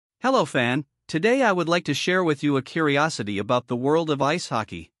Hello fan, today I would like to share with you a curiosity about the world of ice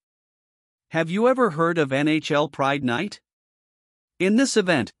hockey. Have you ever heard of NHL Pride Night? In this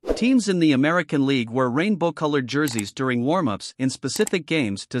event, teams in the American League wear rainbow-colored jerseys during warm-ups in specific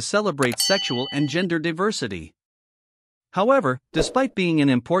games to celebrate sexual and gender diversity. However, despite being an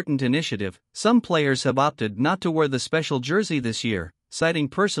important initiative, some players have opted not to wear the special jersey this year, citing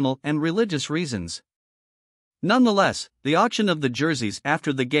personal and religious reasons. Nonetheless, the auction of the jerseys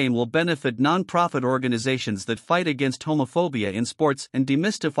after the game will benefit non-profit organizations that fight against homophobia in sports and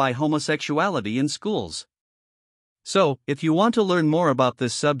demystify homosexuality in schools. So, if you want to learn more about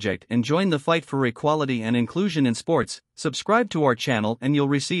this subject and join the fight for equality and inclusion in sports, subscribe to our channel and you'll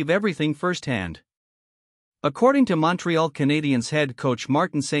receive everything firsthand. According to Montreal Canadiens head coach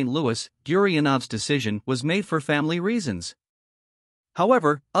Martin St. Louis, Gurianov's decision was made for family reasons.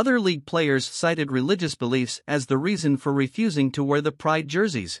 However, other league players cited religious beliefs as the reason for refusing to wear the pride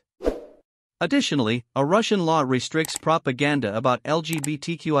jerseys. Additionally, a Russian law restricts propaganda about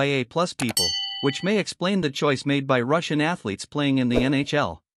LGBTQIA+ people, which may explain the choice made by Russian athletes playing in the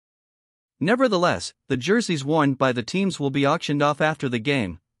NHL. Nevertheless, the jerseys worn by the teams will be auctioned off after the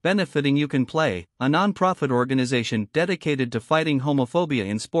game, benefiting You Can Play, a non-profit organization dedicated to fighting homophobia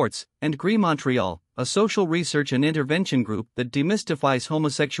in sports, and GRI Montreal, a social research and intervention group that demystifies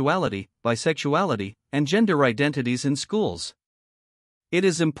homosexuality, bisexuality, and gender identities in schools. It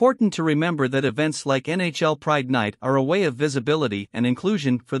is important to remember that events like NHL Pride Night are a way of visibility and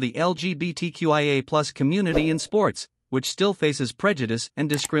inclusion for the LGBTQIA+ community in sports, which still faces prejudice and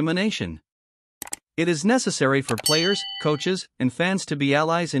discrimination. It is necessary for players, coaches, and fans to be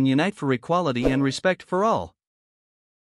allies and unite for equality and respect for all.